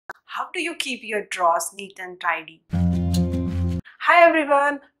How do you keep your drawers neat and tidy? Hi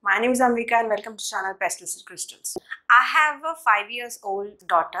everyone, my name is Ambika and welcome to channel Pastels Crystals. I have a 5 years old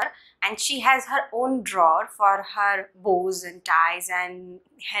daughter and she has her own drawer for her bows and ties and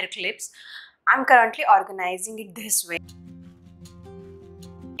hair clips. I'm currently organizing it this way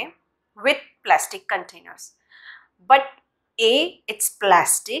with plastic containers. But A, it's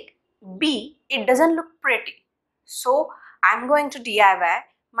plastic, B, it doesn't look pretty. So I'm going to DIY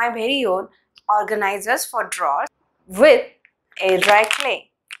my very own organizers for drawers with air dry clay.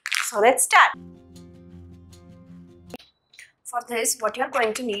 So let's start. For this, what you're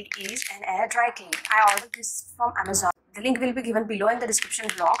going to need is an air dry clay. I ordered this from Amazon. The link will be given below in the description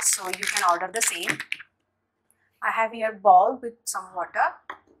box, so you can order the same. I have here a ball with some water,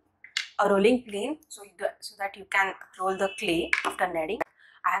 a rolling pin so that you can roll the clay after kneading.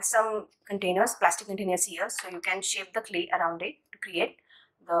 I have some containers, plastic containers here, so you can shape the clay around it to create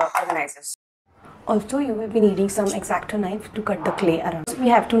the organizers. Also, you will be needing some X-Acto knife to cut the clay around. So we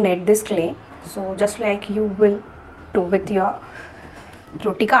have to knead this clay. So just like you will do with your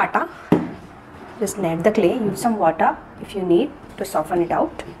roti ka atta, just knead the clay. Use some water if you need to soften it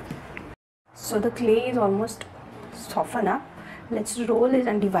out. So the clay is almost softened up. Let's roll it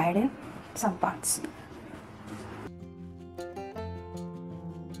and divide in some parts.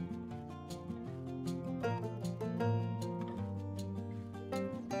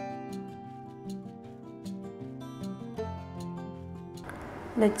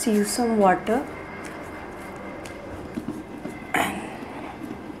 Let's use some water and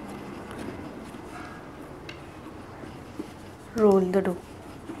roll the dough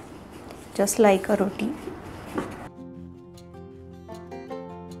just like a roti.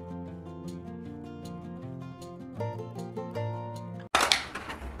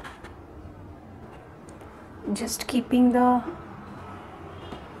 Just keeping the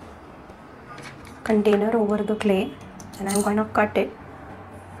container over the clay, and I'm going to cut it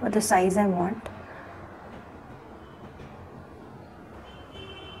for the size I want.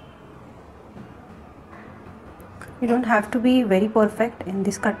 You don't have to be very perfect in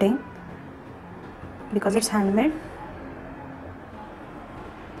this cutting because it's handmade,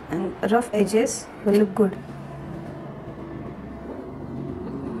 and rough edges will look good.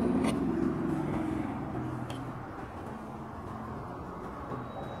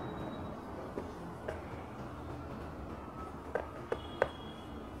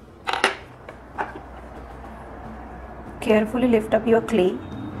 Carefully lift up your clay.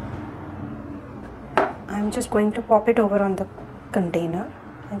 I'm just going to pop it over on the container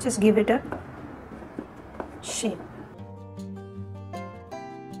and just give it a shape.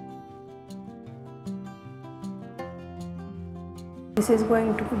 This is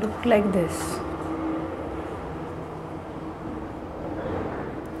going to look like this.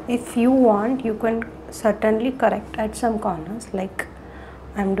 If you want, you can certainly correct at some corners like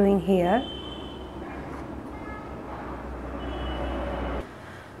I'm doing here.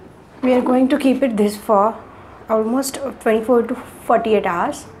 We are going to keep it this for almost 24 to 48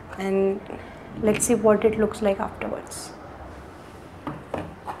 hours, and let's see what it looks like afterwards.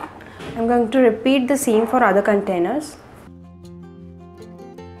 I'm going to repeat the same for other containers.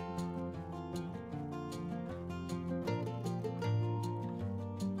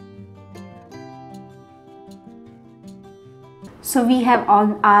 So we have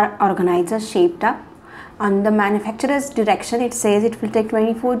all our organizers shaped up. On the manufacturer's direction, it says it will take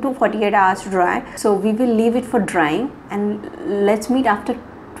 24 to 48 hours to dry. So we will leave it for drying, and let's meet after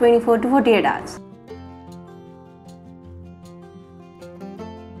 24 to 48 hours.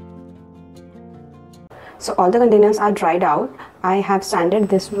 So all the containers are dried out. I have sanded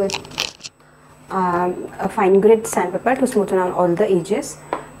this with a fine grit sandpaper to smoothen out all the edges.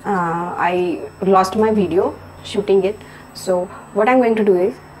 I lost my video shooting it. So what I'm going to do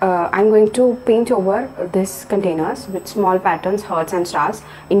is I'm going to paint over these containers with small patterns, hearts and stars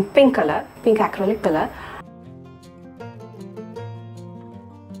in pink color, pink acrylic color.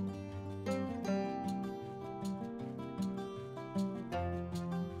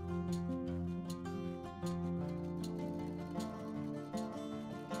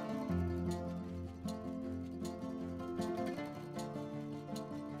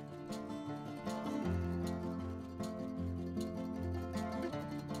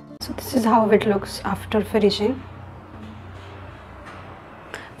 So this is how it looks after finishing.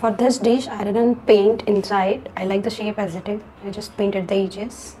 For this dish, I didn't paint inside. I like the shape as it is. I just painted the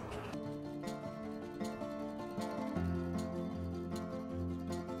edges.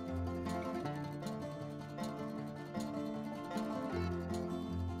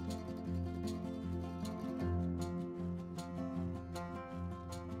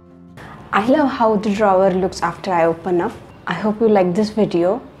 I love how the drawer looks after I open up. I hope you liked this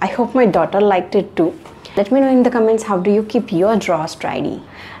video. I hope my daughter liked it too. Let me know in the comments how do you keep your drawers tidy.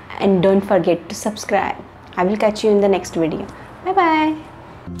 And don't forget to subscribe. I will catch you in the next video. Bye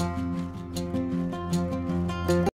bye.